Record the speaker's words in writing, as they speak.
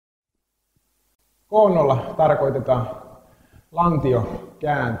Koonnolla tarkoitetaan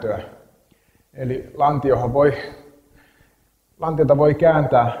lantiokääntöä. Eli lantiota voi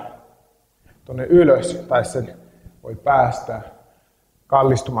kääntää tuonne ylös tai sen voi päästää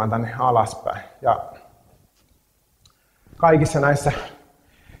kallistumaan tänne alaspäin. Ja kaikissa näissä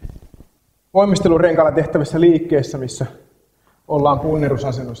voimistelurenkailla tehtävissä liikkeissä, missä ollaan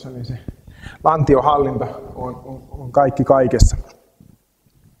punnerusasennossa, niin se lantiohallinta on kaikki kaikessa.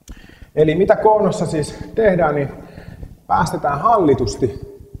 Eli mitä koonnossa siis tehdään, niin päästetään hallitusti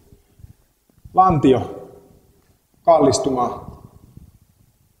lantio kallistumaan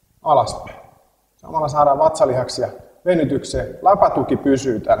alaspäin. Samalla saadaan vatsalihaksia venytykseen, lapatuki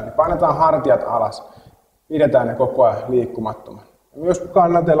pysyy täällä, niin painetaan hartiat alas, pidetään ne koko ajan liikkumattomana. Ja myös kun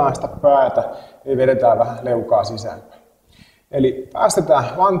kannatellaan sitä päätä, niin vedetään vähän leukaa sisäänpäin. Eli päästetään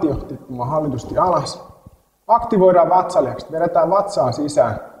lantio tippumaan hallitusti alas, aktivoidaan vatsalihakset, vedetään vatsaa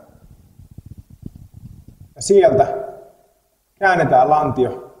sisään ja sieltä käännetään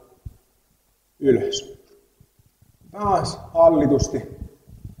lantio ylös. Taas hallitusti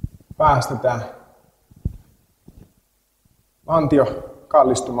päästetään lantio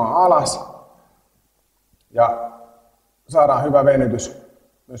kallistumaan alas ja saadaan hyvä venytys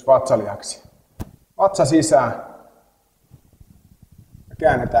myös vatsalihaksiin. Vatsa sisään ja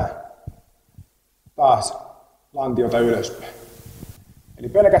käännetään taas lantiota ylöspäin. Eli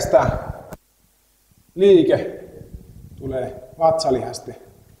pelkästään liike tulee vatsalihasten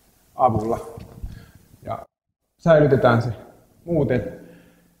avulla ja säilytetään se muuten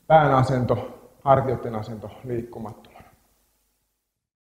pään asento, hartioiden asento liikkumattomana.